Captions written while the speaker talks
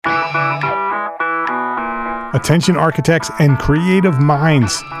Attention architects and creative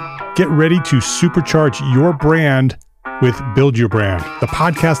minds, get ready to supercharge your brand with Build Your Brand, the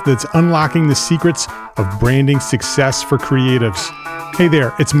podcast that's unlocking the secrets of branding success for creatives. Hey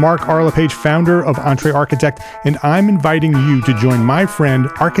there, it's Mark R. LePage, founder of Entre Architect, and I'm inviting you to join my friend,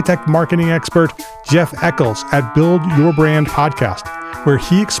 architect marketing expert Jeff Eccles at Build Your Brand podcast, where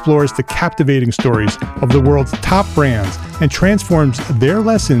he explores the captivating stories of the world's top brands and transforms their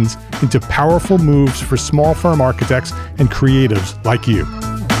lessons into powerful moves for small firm architects and creatives like you.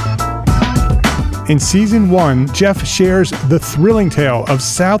 In Season 1, Jeff shares the thrilling tale of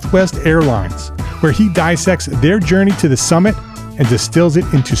Southwest Airlines, where he dissects their journey to the summit and distills it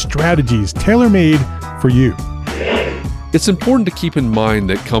into strategies tailor-made for you. It's important to keep in mind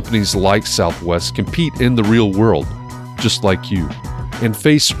that companies like Southwest compete in the real world, just like you, and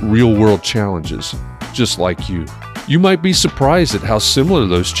face real-world challenges, just like you. You might be surprised at how similar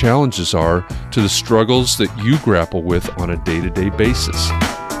those challenges are to the struggles that you grapple with on a day-to-day basis.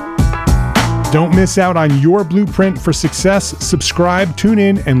 Don't miss out on your blueprint for success. Subscribe, tune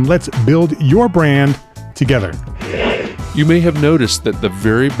in, and let's build your brand together. You may have noticed that the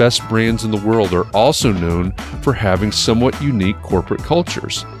very best brands in the world are also known for having somewhat unique corporate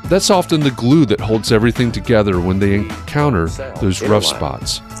cultures. That's often the glue that holds everything together when they encounter those rough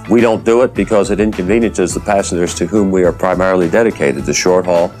spots. We don't do it because it inconveniences the passengers to whom we are primarily dedicated, the short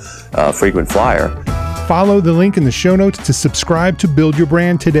haul, frequent flyer. Follow the link in the show notes to subscribe to Build Your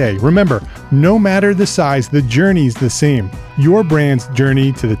Brand today. Remember, no matter the size, the journey's the same. Your brand's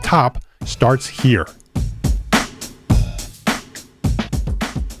journey to the top starts here.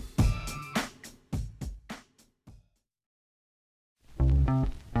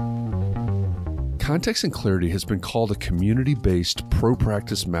 Context and Clarity has been called a community-based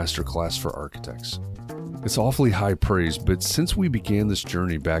pro-practice masterclass for architects. It's awfully high praise, but since we began this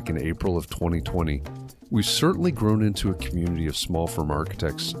journey back in April of 2020, we've certainly grown into a community of small firm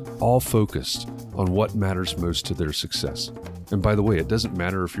architects, all focused on what matters most to their success. And by the way, it doesn't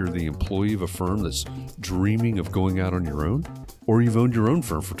matter if you're the employee of a firm that's dreaming of going out on your own, or you've owned your own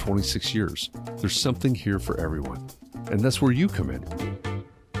firm for 26 years. There's something here for everyone. And that's where you come in.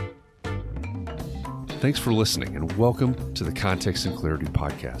 Thanks for listening, and welcome to the Context and Clarity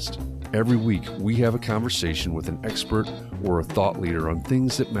podcast. Every week, we have a conversation with an expert or a thought leader on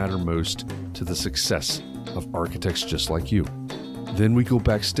things that matter most to the success of architects just like you. Then we go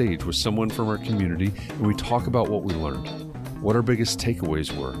backstage with someone from our community and we talk about what we learned, what our biggest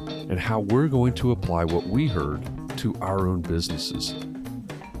takeaways were, and how we're going to apply what we heard to our own businesses.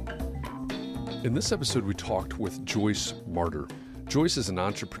 In this episode, we talked with Joyce Marder. Joyce is an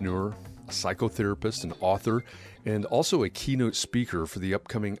entrepreneur, a psychotherapist, an author, and also a keynote speaker for the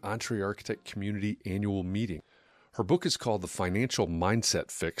upcoming Entre Architect Community Annual Meeting. Her book is called The Financial Mindset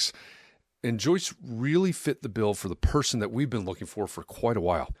Fix, and Joyce really fit the bill for the person that we've been looking for quite a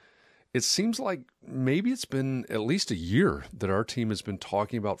while. It seems like maybe it's been at least a year that our team has been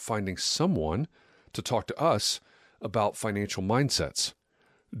talking about finding someone to talk to us about financial mindsets.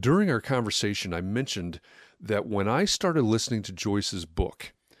 During our conversation, I mentioned that when I started listening to Joyce's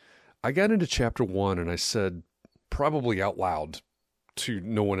book, I got into chapter 1 and I said, probably out loud to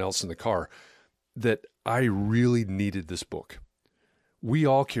no one else in the car, that I really needed this book. We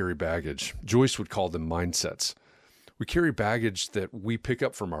all carry baggage. Joyce would call them mindsets. We carry baggage that we pick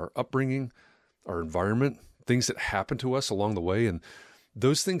up from our upbringing, our environment, things that happen to us along the way, and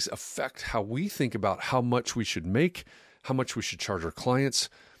those things affect how we think about how much we should make, how much we should charge our clients,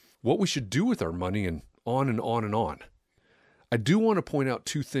 what we should do with our money, and on and on and on. I do want to point out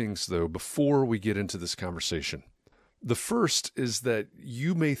two things, though, before we get into this conversation. The first is that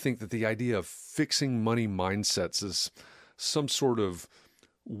you may think that the idea of fixing money mindsets is some sort of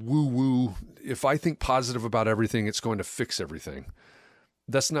woo-woo. If I think positive about everything, it's going to fix everything.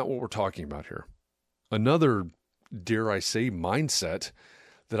 That's not what we're talking about here. Another, dare I say, mindset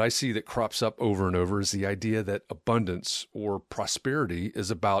that I see that crops up over and over is the idea that abundance or prosperity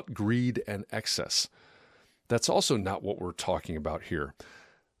is about greed and excess. That's also not what we're talking about here.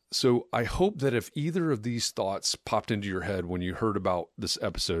 So I hope that if either of these thoughts popped into your head when you heard about this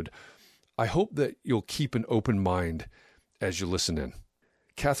episode, I hope that you'll keep an open mind as you listen in.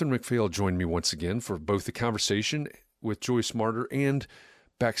 Catherine McPhail joined me once again for both the conversation with Joyce Marder and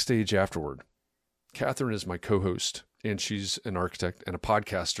backstage afterward. Catherine is my co-host, and she's an architect and a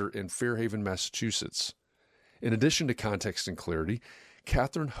podcaster in Fairhaven, Massachusetts. In addition to Context and Clarity,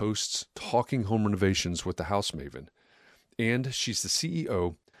 Catherine hosts Talking Home Renovations with the House Maven, and she's the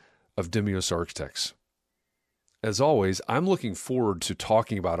CEO of Demios Architects. As always, I'm looking forward to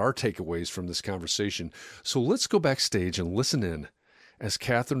talking about our takeaways from this conversation, so let's go backstage and listen in as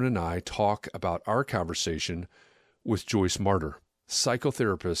Catherine and I talk about our conversation with Joyce Marter,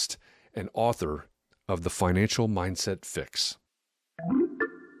 psychotherapist and author of The Financial Mindset Fix.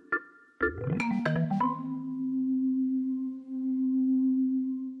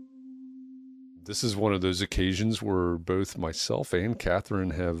 This is one of those occasions where both myself and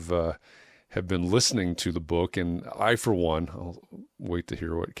Catherine have been listening to the book, and I, for one, I'll wait to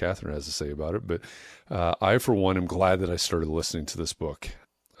hear what Catherine has to say about it, but I, for one, am glad that I started listening to this book.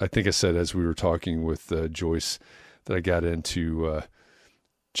 I think I said as we were talking with Joyce that I got into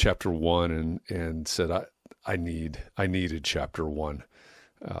chapter 1 and said I needed chapter 1.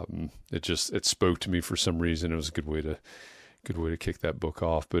 It spoke to me for some reason. It was a good way to kick that book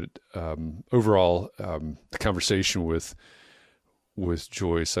off. But overall, the conversation with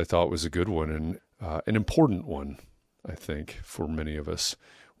Joyce, I thought, was a good one and an important one, I think, for many of us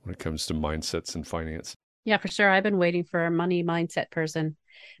when it comes to mindsets and finance. Yeah, for sure. I've been waiting for a money mindset person,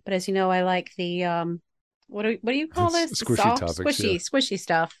 but as you know, I like the what do you call this? Squishy topics, squishy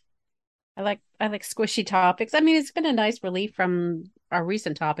stuff. I like squishy topics. I mean, it's been a nice relief from our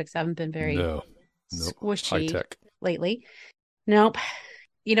recent topics. Haven't been very squishy high-tech lately. Nope.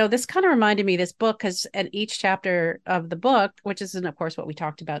 You know, this kind of reminded me, this book, because in each chapter of the book, which isn't, of course, what we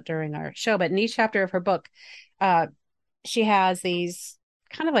talked about during our show, but in each chapter of her book, she has these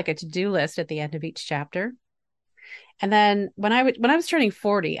kind of like a to-do list at the end of each chapter. And then when I was turning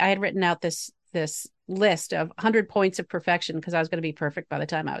 40, I had written out this list of 100 points of perfection because I was going to be perfect by the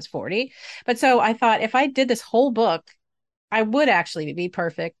time I was 40. But so I thought if I did this whole book, I would actually be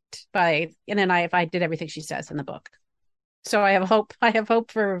perfect if I did everything she says in the book. So I have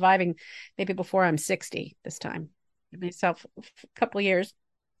hope for reviving maybe before I'm 60 this time. Give myself a couple of years.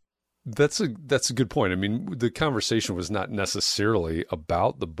 That's a good point. I mean, the conversation was not necessarily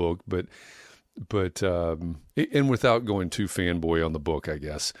about the book, but and without going too fanboy on the book, I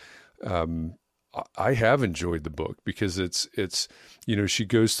guess, I have enjoyed the book because it's she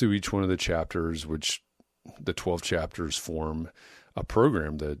goes through each one of the chapters, which the 12 chapters form a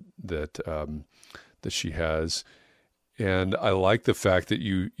program that she has. And I like the fact that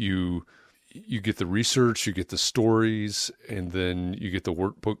you get the research, you get the stories, and then you get the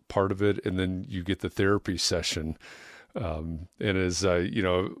workbook part of it, and then you get the therapy session. And as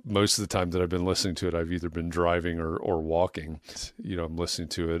most of the time that I've been listening to it, I've either been driving or walking. I'm listening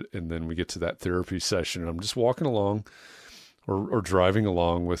to it, and then we get to that therapy session, and I'm just walking along or driving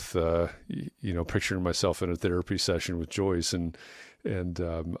along with picturing myself in a therapy session with Joyce, and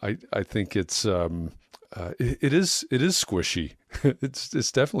I think it's it is squishy.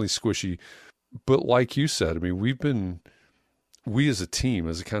 It's definitely squishy, but like you said, I mean, we as a team,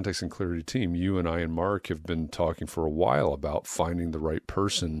 as a Context and Clarity team, you and I and Mark have been talking for a while about finding the right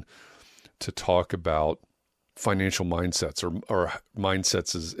person to talk about financial mindsets or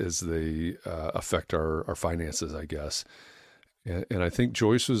mindsets as they affect our finances, I guess. And I think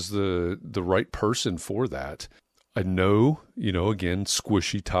Joyce was the right person for that. I know, again,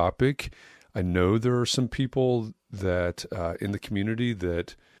 squishy topic. I know there are some people that in the community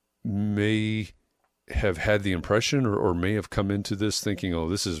that may have had the impression or may have come into this thinking, oh,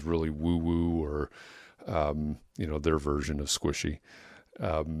 this is really woo-woo or, their version of squishy.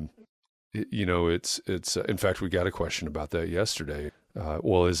 It's in fact, we got a question about that yesterday.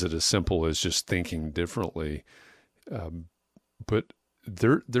 Well, is it as simple as just thinking differently? But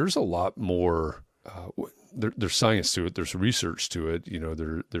there's a lot more, there's science to it. There's research to it.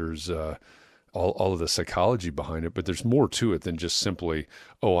 There's all of the psychology behind it, but there's more to it than just simply,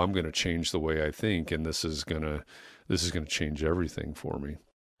 oh, I'm going to change the way I think, and this is going to change everything for me.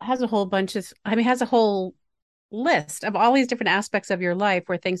 Has a whole list of all these different aspects of your life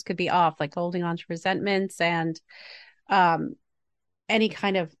where things could be off, like holding on to resentments and any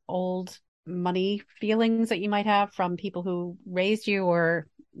kind of old money feelings that you might have from people who raised you or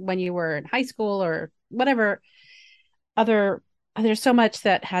when you were in high school or whatever other. There's so much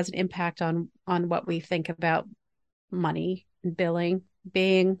that has an impact on what we think about money and billing,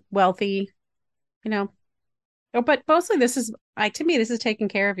 being wealthy, but mostly to me, this is taking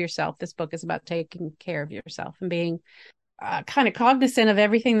care of yourself. This book is about taking care of yourself and being kind of cognizant of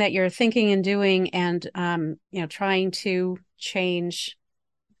everything that you're thinking and doing and, trying to change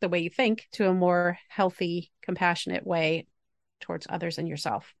the way you think to a more healthy, compassionate way towards others and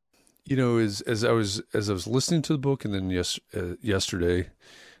yourself. As I was listening to the book, and then yesterday,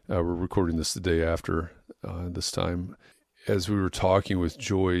 we're recording this the day after this time, as we were talking with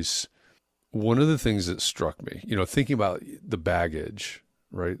Joyce, one of the things that struck me, thinking about the baggage,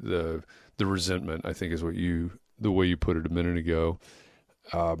 right, the resentment, I think is the way you put it a minute ago.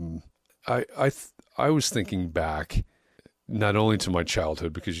 I was thinking back not only to my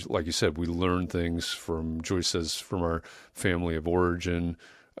childhood, because like you said, we learn things from, Joyce says, from our family of origin,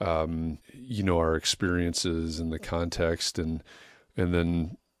 our experiences and the context. And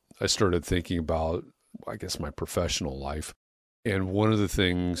then I started thinking about, I guess, my professional life. And one of the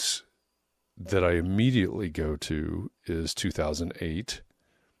things that I immediately go to is 2008,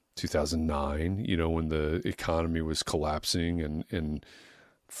 2009, when the economy was collapsing and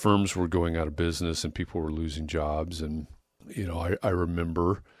firms were going out of business and people were losing jobs. And, I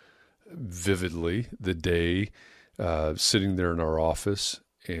remember vividly the day sitting there in our office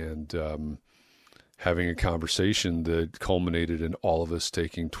and having a conversation that culminated in all of us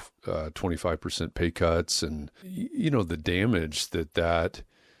taking 25% pay cuts, and the damage that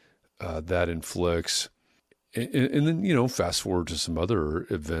inflicts. And then fast forward to some other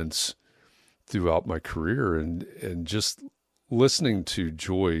events throughout my career, and just listening to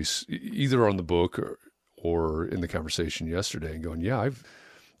Joyce either on the book or in the conversation yesterday, and going, yeah,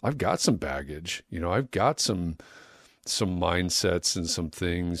 I've got some baggage. I've got some mindsets and some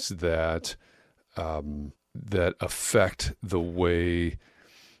things that affect the way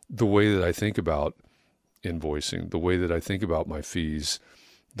that I think about invoicing, the way that I think about my fees,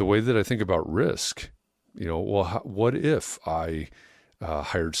 the way that I think about risk. What if I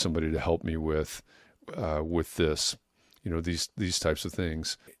hired somebody to help me with this, these types of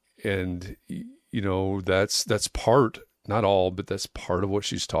things. And, that's part, not all, but that's part of what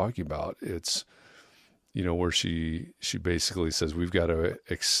she's talking about. It's, where she basically says, we've got to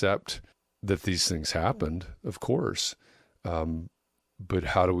accept that these things happened, of course. But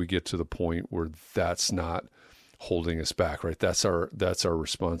how do we get to the point where that's not holding us back, right? That's our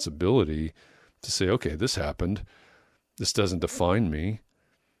responsibility to say, okay, this happened. This doesn't define me.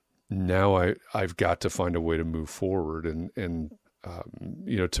 Now I've got to find a way to move forward. And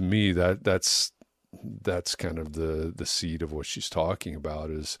to me, that's kind of the seed of what she's talking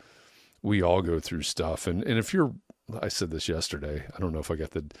about. Is we all go through stuff. And if I said this yesterday, I don't know if I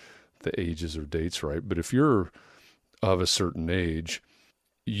got the ages or dates right, but if you're of a certain age,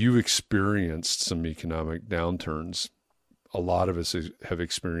 you experienced some economic downturns. A lot of us have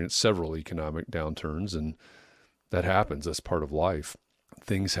experienced several economic downturns, and that happens. That's part of life.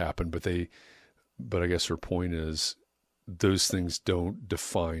 Things happen, but I guess her point is those things don't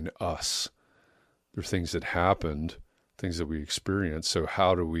define us. They're things that happened, things that we experienced. So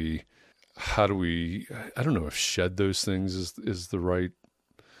how do we, I don't know if shed those things is the right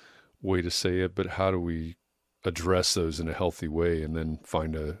way to say it, but how do we address those in a healthy way and then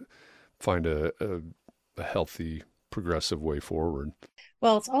find a healthy, progressive way forward?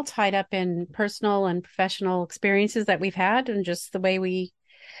 Well, it's all tied up in personal and professional experiences that we've had, and just the way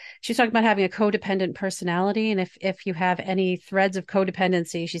she's talking about having a codependent personality. And if you have any threads of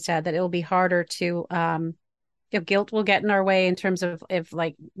codependency, she said that it'll be harder to, guilt will get in our way in terms of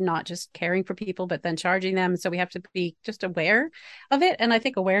like not just caring for people, but then charging them. So we have to be just aware of it. And I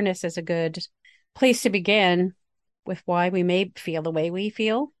think awareness is a good place to begin with why we may feel the way we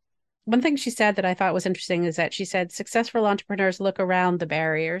feel. One thing she said that I thought was interesting is that she said successful entrepreneurs look around the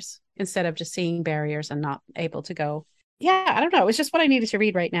barriers instead of just seeing barriers and not able to go. Yeah, I don't know. It's just what I needed to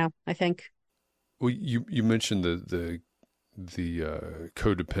read right now, I think. Well, you mentioned the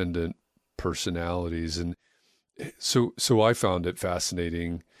codependent personalities, and so I found it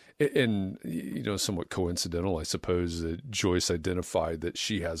fascinating and somewhat coincidental, I suppose, that Joyce identified that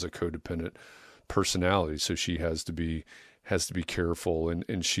she has a codependent personality, so she has to be careful,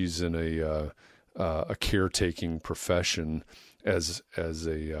 and she's in a caretaking profession as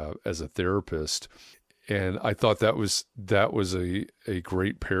a therapist. And I thought that was a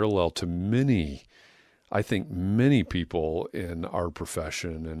great parallel to many people in our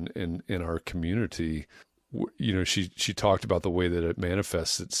profession and in our community. She talked about the way that it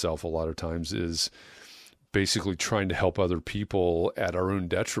manifests itself a lot of times is basically trying to help other people at our own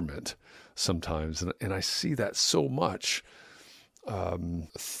detriment sometimes. And I see that so much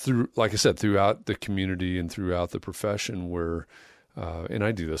like I said, throughout the community and throughout the profession where, and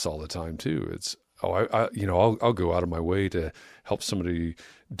I do this all the time too. It's, I'll go out of my way to help somebody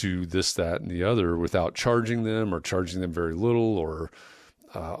do this, that, and the other without charging them or charging them very little or,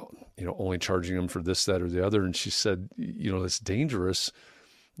 only charging them for this, that, or the other. And she said, it's dangerous.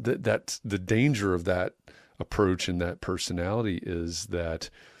 That's the danger of that approach and that personality is that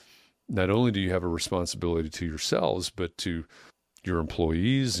not only do you have a responsibility to yourselves, but to your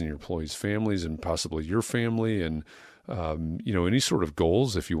employees and your employees' families and possibly your family and, any sort of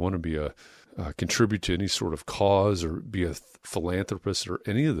goals. If you want to be contribute to any sort of cause or be a philanthropist or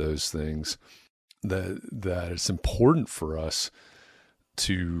any of those things, that it's important for us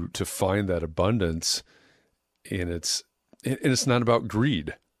to find that abundance. And it's And it's not about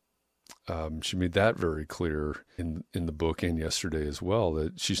greed. She made that very clear in the book and yesterday as well,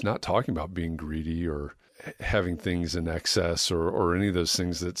 that she's not talking about being greedy or having things in excess or any of those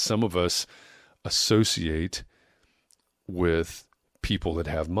things that some of us associate with people that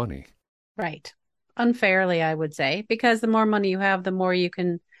have money. Right. Unfairly, I would say, because the more money you have, the more you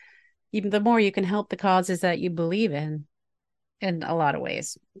can help the causes that you believe in a lot of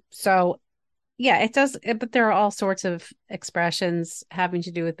ways. So yeah, it does. But there are all sorts of expressions having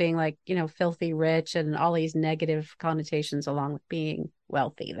to do with being like, filthy rich and all these negative connotations along with being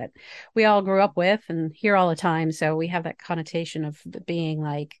wealthy that we all grew up with and hear all the time. So we have that connotation of being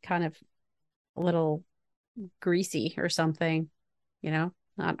like kind of a little greasy or something, not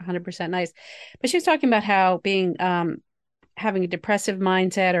 100% nice. But she was talking about how being, having a depressive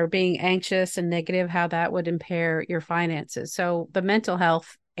mindset or being anxious and negative, how that would impair your finances. So the mental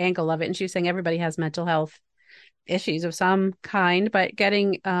health angle of it, and she was saying everybody has mental health issues of some kind, but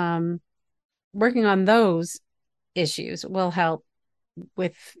getting working on those issues will help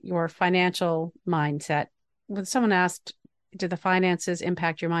with your financial mindset. When someone asked, do the finances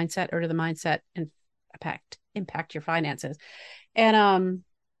impact your mindset, or do the mindset impact your finances? And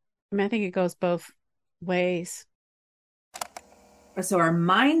I think it goes both ways. So our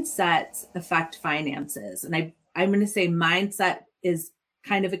mindsets affect finances. And I'm going to say mindset is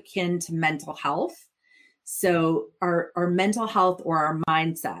kind of akin to mental health. So our mental health or our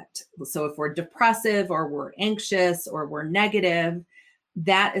mindset. So if we're depressive or we're anxious or we're negative,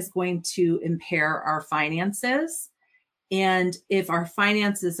 that is going to impair our finances. And if our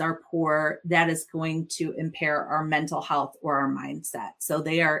finances are poor, that is going to impair our mental health or our mindset. So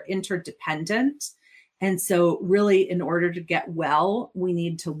they are interdependent. And so really, in order to get well, we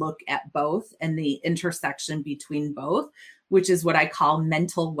need to look at both and the intersection between both, which is what I call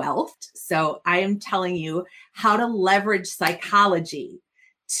mental wealth. So I am telling you how to leverage psychology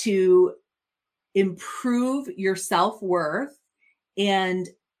to improve your self-worth and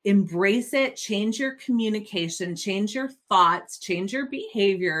embrace it, change your communication, change your thoughts, change your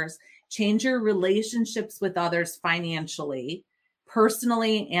behaviors, change your relationships with others financially,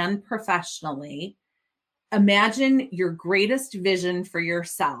 personally, and professionally. Imagine your greatest vision for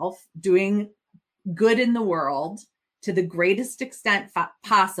yourself, doing good in the world to the greatest extent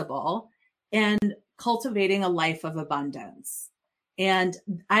possible, and cultivating a life of abundance. And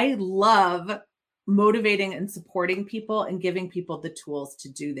I love motivating and supporting people and giving people the tools to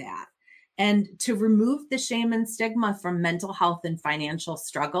do that. And to remove the shame and stigma from mental health and financial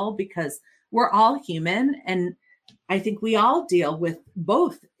struggle, because we're all human. And I think we all deal with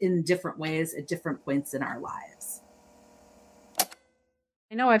both in different ways at different points in our lives.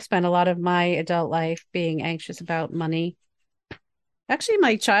 I know I've spent a lot of my adult life being anxious about money. Actually,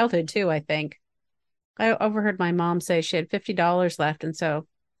 my childhood too, I think. I overheard my mom say she had $50 left. And so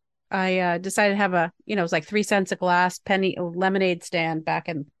I decided to have it was like 3 cents a glass penny lemonade stand back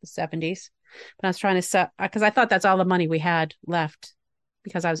in the 70s. But I was trying to set, because I thought that's all the money we had left,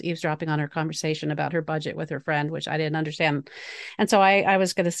 because I was eavesdropping on her conversation about her budget with her friend, which I didn't understand. And so I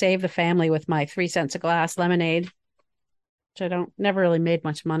was going to save the family with my 3 cents a glass lemonade, which never really made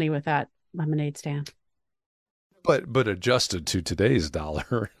much money with that lemonade stand. But adjusted to today's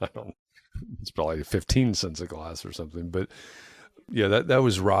dollar, it's probably 15 cents a glass or something. But yeah, that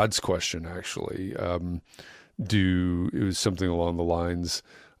was Rod's question, actually. It was something along the lines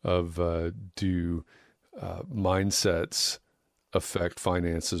of, do mindsets affect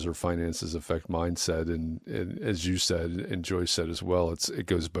finances, or finances affect mindset? And as you said, and Joyce said as well, it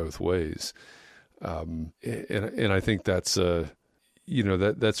goes both ways. And I think that's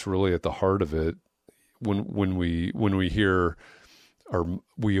that's really at the heart of it. When we overhear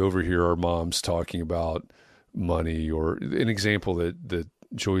our moms talking about money, or an example that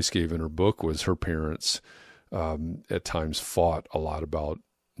Joyce gave in her book was her parents at times fought a lot about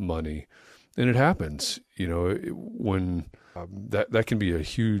money, and it happens, when that can be a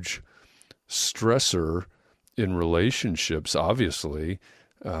huge stressor in relationships, obviously.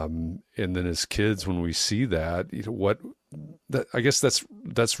 And then as kids, when we see that, I guess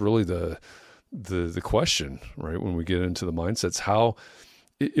that's really the question, right? When we get into the mindsets, how,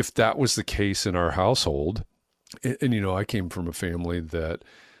 if that was the case in our household, and I came from a family that,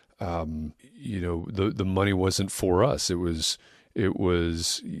 the money wasn't for us. It was,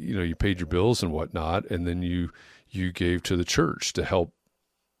 you paid your bills and whatnot, and then you gave to the church to help,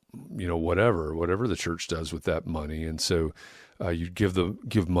 whatever the church does with that money. And so, you'd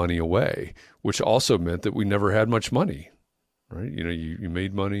give money away, which also meant that we never had much money, right? You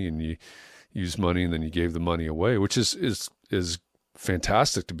made money and you used money, and then you gave the money away, which is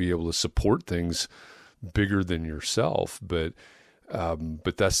fantastic to be able to support things bigger than yourself. But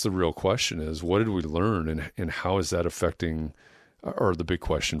that's the real question: is what did we learn, and how is that affecting? Or the big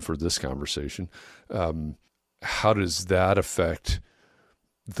question for this conversation: how does that affect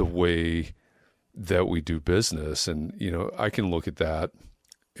the way that we do business? And I can look at that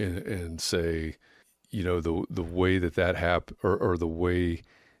and say, the way that happened, or the way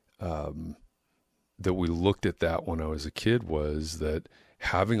that we looked at that when I was a kid, was that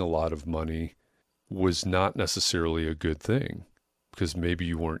having a lot of money was not necessarily a good thing, because maybe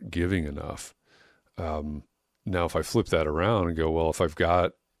you weren't giving enough. Now, if I flip that around and go, well, if I've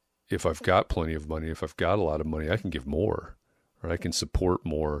got plenty of money, if I've got a lot of money, I can give more, or I can support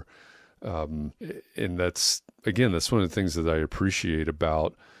more. And that's one of the things that I appreciate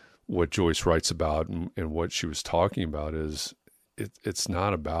about what Joyce writes about, and what she was talking about is it's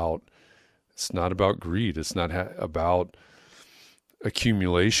not about greed. It's not about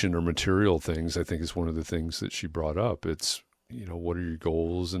accumulation or material things. I think is one of the things that she brought up. It's, what are your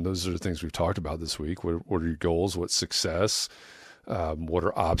goals? And those are the things we've talked about this week. What are your goals? What's success? What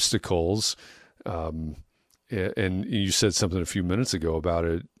are obstacles? And you said something a few minutes ago about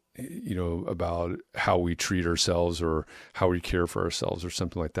it, about how we treat ourselves, or how we care for ourselves, or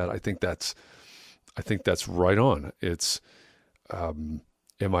something like that. I think that's right on. It's, what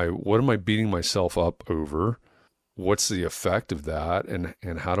am I beating myself up over? What's the effect of that?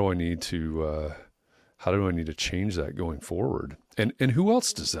 And how do I need to change that going forward? And who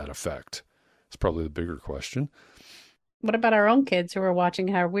else does that affect? It's probably the bigger question. What about our own kids who are watching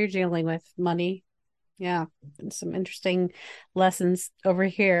how we're dealing with money? Yeah, and some interesting lessons over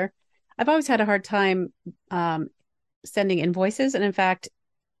here. I've always had a hard time sending invoices. And in fact,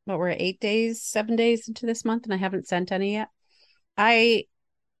 we're 7 days into this month, and I haven't sent any yet.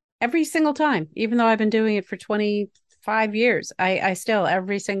 Every single time, even though I've been doing it for 25 years, I still,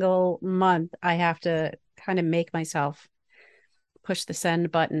 every single month, I have to kind of make myself push the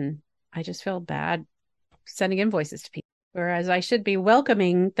send button. I just feel bad sending invoices to people, whereas I should be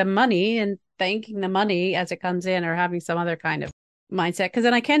welcoming the money and thanking the money as it comes in, or having some other kind of mindset. Because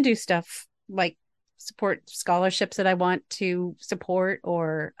then I can do stuff like support scholarships that I want to support,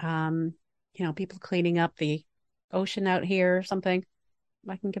 or, people cleaning up the ocean out here or something.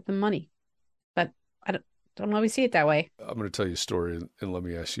 I can give them money, but I don't always see it that way. I'm going to tell you a story, and let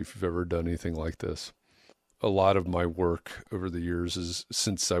me ask you if you've ever done anything like this. A lot of my work over the years,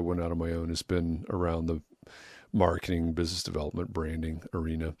 since I went out on my own, has been around the marketing, business development, branding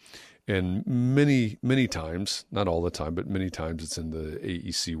arena. And many, many times, not all the time, but many times it's in the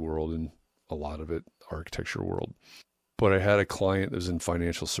AEC world, and a lot of it architecture world. But I had a client that was in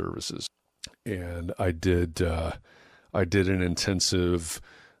financial services, and I did an intensive,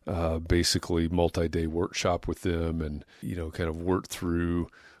 basically multi-day workshop with them, and, kind of worked through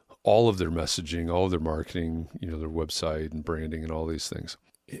all of their messaging, all of their marketing, their website and branding and all these things.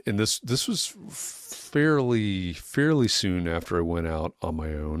 And this was fairly soon after I went out on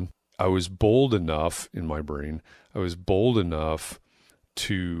my own. I was bold enough in my brain. I was bold enough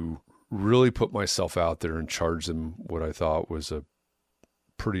to really put myself out there and charge them what I thought was a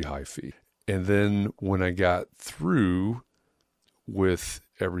pretty high fee. And then when I got through with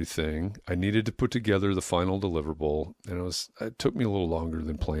everything, I needed to put together the final deliverable, and it took me a little longer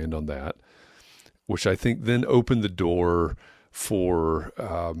than planned on that, which I think then opened the door for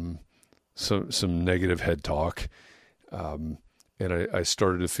some negative head talk, and I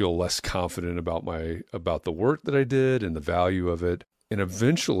started to feel less confident about the work that I did and the value of it. And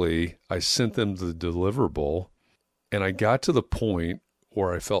eventually, I sent them the deliverable, and I got to the point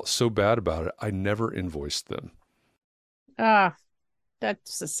where I felt so bad about it, I never invoiced them.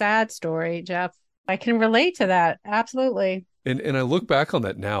 That's a sad story, Jeff. I can relate to that. Absolutely. And I look back on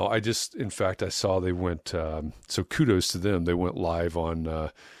that now. In fact, I saw they went, so kudos to them. They went live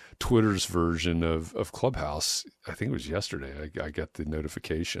on Twitter's version of Clubhouse. I think it was yesterday. I got the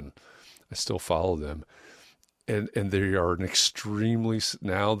notification. I still follow them. And they are an extremely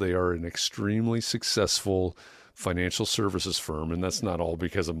successful financial services firm. And that's not all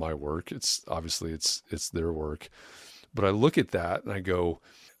because of my work. It's obviously it's their work. But I look at that and I go,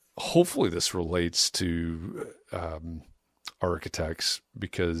 hopefully this relates to architects,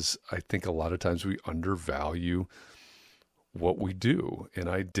 because I think a lot of times we undervalue what we do. And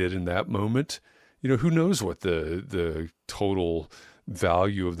I did in that moment. Who knows what the total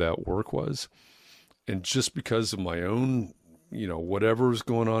value of that work was. And just because of my own, whatever was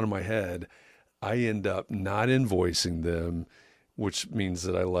going on in my head, I end up not invoicing them, which means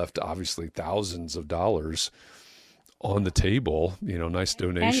that I left obviously thousands of dollars on the table, nice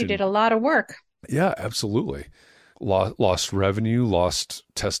donation. And you did a lot of work. Yeah, absolutely. lost revenue, lost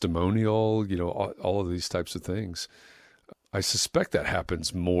testimonial, all of these types of things. I suspect that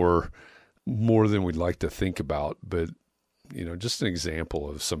happens more than we'd like to think about, but just an example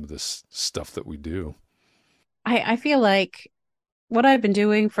of some of this stuff that we do. I feel like what I've been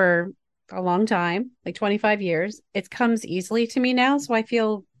doing for a long time, like 25 years, it comes easily to me now. So I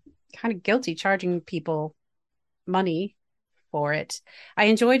feel kind of guilty charging people money for it. I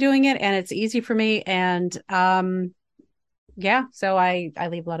enjoy doing it and it's easy for me. And so I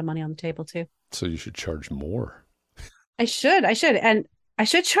leave a lot of money on the table too. So you should charge more. I should. And I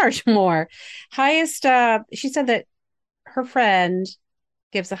should charge more. Highest, she said that her friend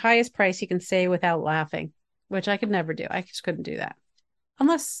gives the highest price you can say without laughing, which I could never do. I just couldn't do that.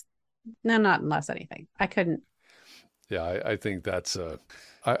 Not unless anything. I couldn't. Yeah, I think that's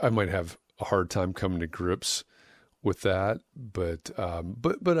I might have a hard time coming to grips with that, but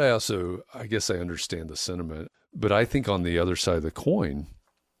I guess I understand the sentiment. But I think on the other side of the coin,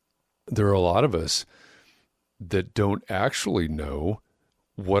 there are a lot of us that don't actually know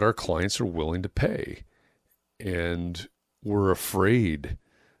what our clients are willing to pay. And we're afraid,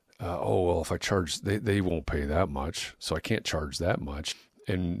 if I charge, they won't pay that much, so I can't charge that much.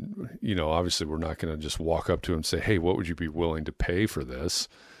 And, obviously we're not going to just walk up to them and say, hey, what would you be willing to pay for this?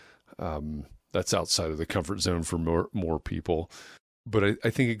 That's outside of the comfort zone for more people. But I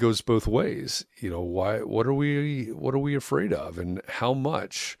think it goes both ways. What are we afraid of, and how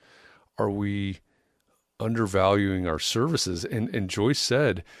much are we undervaluing our services? And Joyce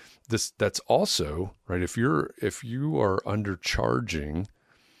said that's also right. If you are undercharging,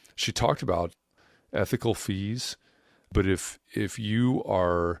 she talked about ethical fees, but if you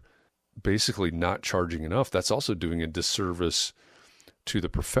are basically not charging enough, that's also doing a disservice to the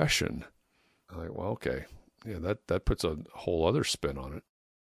profession. I'm like, well, okay. Yeah, that puts a whole other spin on it.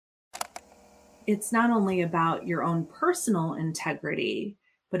 It's not only about your own personal integrity,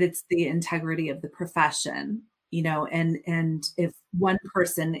 but it's the integrity of the profession, and if one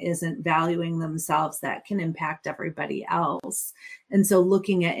person isn't valuing themselves, that can impact everybody else. And so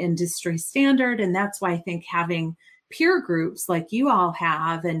looking at industry standard, and that's why I think having peer groups like you all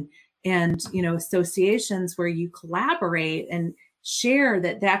have and associations where you collaborate and share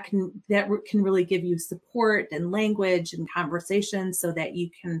that can really give you support and language and conversation so that you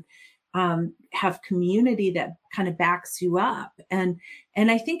can have community that kind of backs you up. And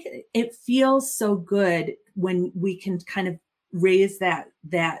I think it feels so good when we can kind of raise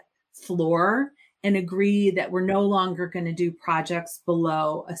that floor and agree that we're no longer going to do projects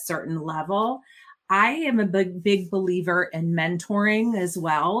below a certain level. I am a big believer in mentoring as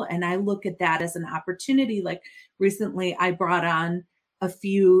well. And I look at that as an opportunity. Like recently I brought on a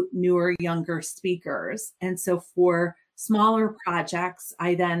few newer, younger speakers. And so for smaller projects,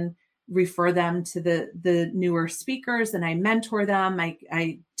 I then refer them to the newer speakers and I mentor them.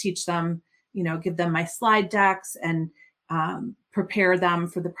 I teach them, give them my slide decks and prepare them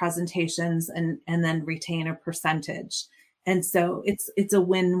for the presentations and then retain a percentage. And so it's a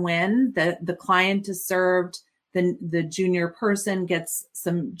win-win. The client is served, the junior person gets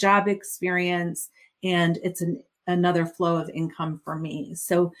some job experience, and it's another flow of income for me.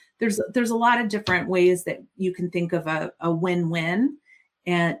 So there's a lot of different ways that you can think of a win-win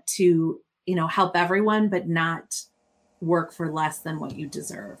and to, help everyone, but not work for less than what you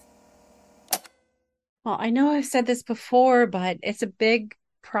deserve. Well, I know I've said this before, but it's a big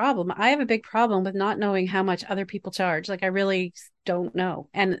problem. I have a big problem with not knowing how much other people charge. Like I really don't know.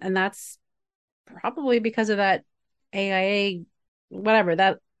 And that's probably because of that AIA,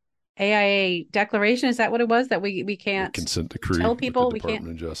 that AIA declaration. Is that what it was? That we can't consent decree tell people with the we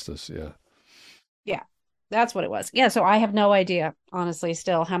Department of Justice. Yeah, that's what it was. Yeah. So I have no idea, honestly,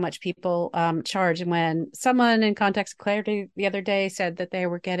 still how much people charge. And when someone in Context of Clarity the other day said that they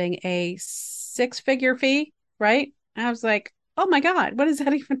were getting a 6-figure fee, right? I was like, oh my God, what is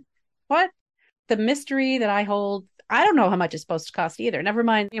that even? What? The mystery that I hold, I don't know how much it's supposed to cost either. Never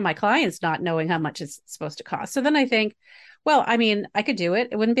mind my clients not knowing how much it's supposed to cost. So then I think, well, I mean, I could do it.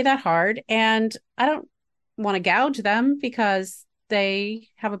 It wouldn't be that hard. And I don't want to gouge them because they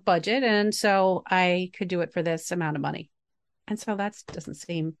have a budget. And so I could do it for this amount of money. And so that doesn't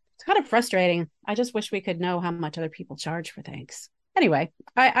seem, it's kind of frustrating. I just wish we could know how much other people charge for things. Anyway,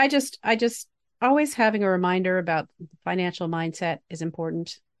 I just always having a reminder about financial mindset is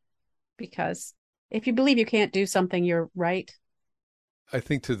important, because if you believe you can't do something, you're right. I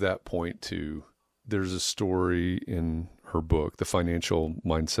think to that point too, there's a story in her book, The Financial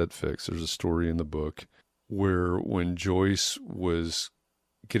Mindset Fix. There's a story in the book where when Joyce was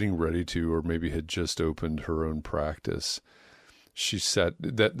getting ready to, or maybe had just opened her own practice, she said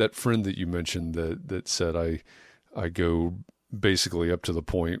that friend that you mentioned that said, I go basically up to the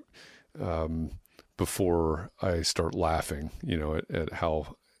point before I start laughing, at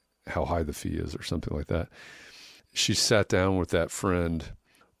how high the fee is or something like that. She sat down with that friend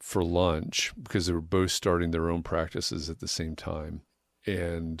for lunch because they were both starting their own practices at the same time.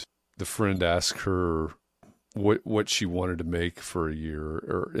 And the friend asked her what she wanted to make for a year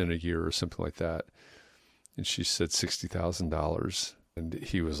or in a year or something like that. And she said $60,000. And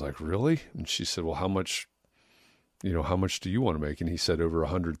he was like, really? And she said, well, how much do you want to make? And he said over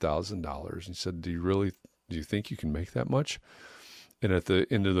 $100,000. He said, do you think you can make that much? And at the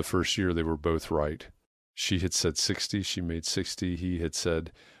end of the first year, they were both right. She had said 60, she made 60. He had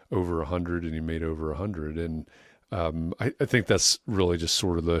said over 100 and he made over 100. And I think that's really just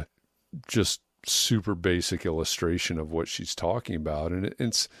sort of the just super basic illustration of what she's talking about.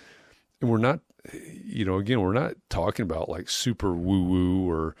 And we're not, we're not talking about like super woo-woo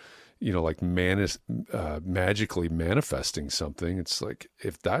or, like magically manifesting something. It's like,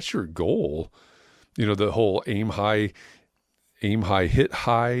 if that's your goal, the whole aim high, hit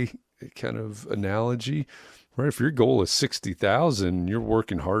high kind of analogy, right? If your goal is 60,000, you're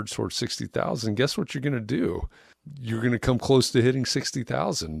working hard towards 60,000, guess what you're going to do? You're going to come close to hitting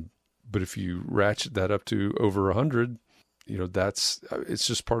 60,000. But if you ratchet that up to over 100, it's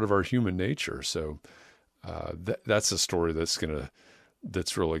just part of our human nature. So that's a story that's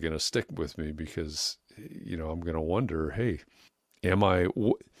really going to stick with me because, I'm going to wonder, hey,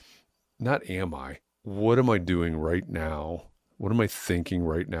 what am I doing right now? What am I thinking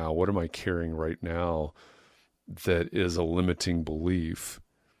right now? What am I carrying right now that is a limiting belief,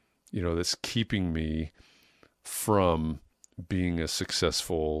 that's keeping me from being as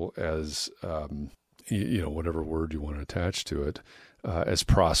successful as, whatever word you want to attach to it, as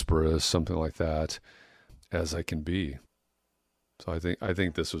prosperous, something like that, as I can be. So I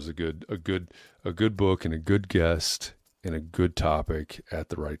think this was a good book and a good guest and a good topic at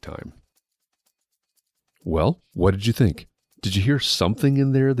the right time. Well, what did you think? Did you hear something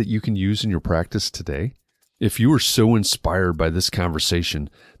in there that you can use in your practice today? If you were so inspired by this conversation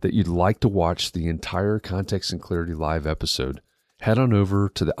that you'd like to watch the entire Context and Clarity Live episode, head on over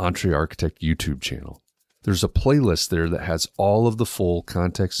to the EntreArchitect YouTube channel. There's a playlist there that has all of the full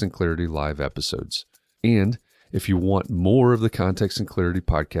Context and Clarity Live episodes. And if you want more of the Context and Clarity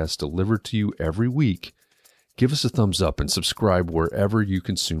podcast delivered to you every week, give us a thumbs up and subscribe wherever you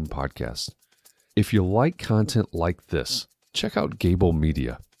consume podcasts. If you like content like this, check out Gable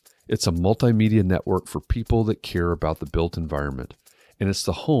Media. It's a multimedia network for people that care about the built environment, and it's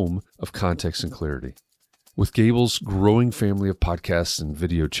the home of Context and Clarity. With Gable's growing family of podcasts and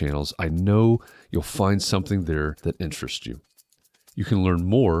video channels, I know you'll find something there that interests you. You can learn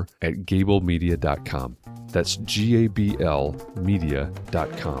more at gablemedia.com. That's GABL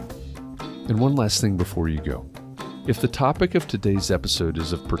media.com. And one last thing before you go. If the topic of today's episode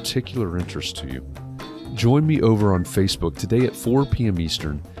is of particular interest to you, join me over on Facebook today at 4 p.m.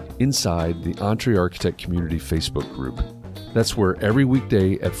 Eastern inside the EntreArchitect Community Facebook group. That's where every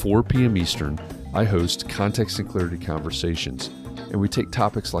weekday at 4 p.m. Eastern, I host Context and Clarity conversations, and we take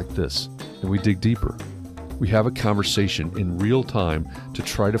topics like this, and we dig deeper. We have a conversation in real time to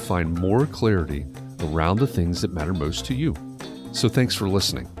try to find more clarity around the things that matter most to you. So thanks for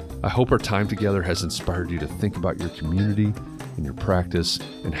listening. I hope our time together has inspired you to think about your community and your practice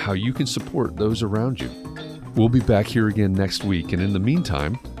and how you can support those around you. We'll be back here again next week, and in the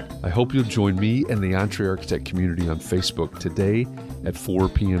meantime, I hope you'll join me and the EntreArchitect community on Facebook today at 4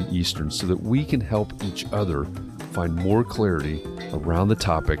 p.m. Eastern so that we can help each other find more clarity around the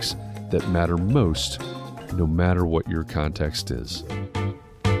topics that matter most, no matter what your context is.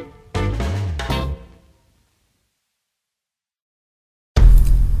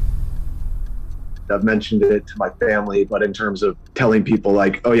 I've mentioned it to my family, but in terms of telling people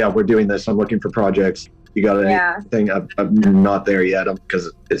like, oh yeah, we're doing this, I'm looking for projects, you got anything? I'm not there yet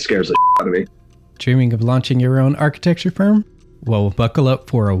because it scares the out of me. Dreaming of launching your own architecture firm? Well, buckle up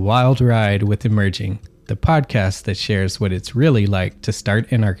for a wild ride with Emerging, the podcast that shares what it's really like to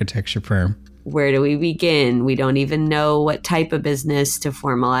start an architecture firm. Where do we begin? We don't even know what type of business to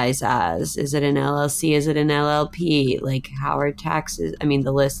formalize as. Is it an LLC? Is it an LLP? Like, how are taxes? I mean,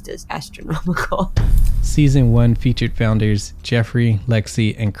 the list is astronomical. Season 1 featured founders Jeffrey,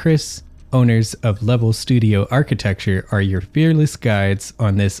 Lexi, and Chris, owners of Level Studio Architecture, are your fearless guides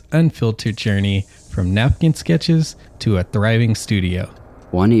on this unfiltered journey from napkin sketches to a thriving studio.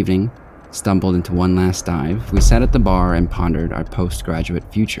 One evening, stumbled into one last dive, we sat at the bar and pondered our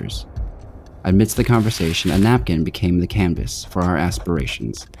postgraduate futures. Amidst the conversation, a napkin became the canvas for our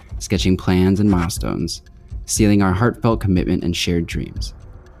aspirations, sketching plans and milestones, sealing our heartfelt commitment and shared dreams.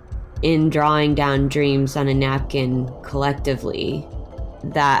 in drawing down dreams on a napkin collectively,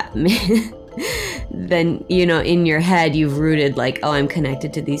 that then, you know, in your head, you've rooted like, oh, I'm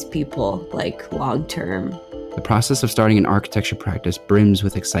connected to these people, like long term. The process of starting an architecture practice brims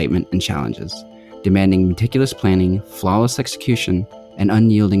with excitement and challenges, demanding meticulous planning, flawless execution, and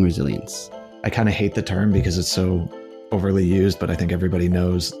unyielding resilience. I kind of hate the term because it's so overly used, but I think everybody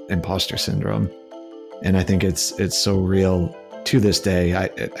knows imposter syndrome. And I think it's so real to this day. I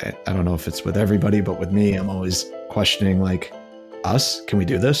don't know if it's with everybody, but with me, I'm always questioning, like, us? Can we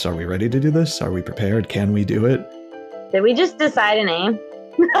do this? Are we ready to do this? Are we prepared? Can we do it? Did we just decide a name?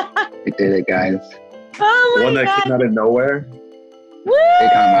 We did it, guys. Oh my One God. that came out of nowhere. Woo!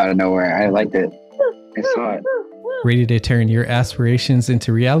 It came out of nowhere. I liked it. I saw it. Ready to turn your aspirations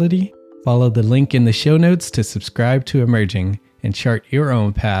into reality? Follow the link in the show notes to subscribe to Emerging and chart your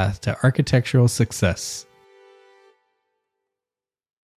own path to architectural success.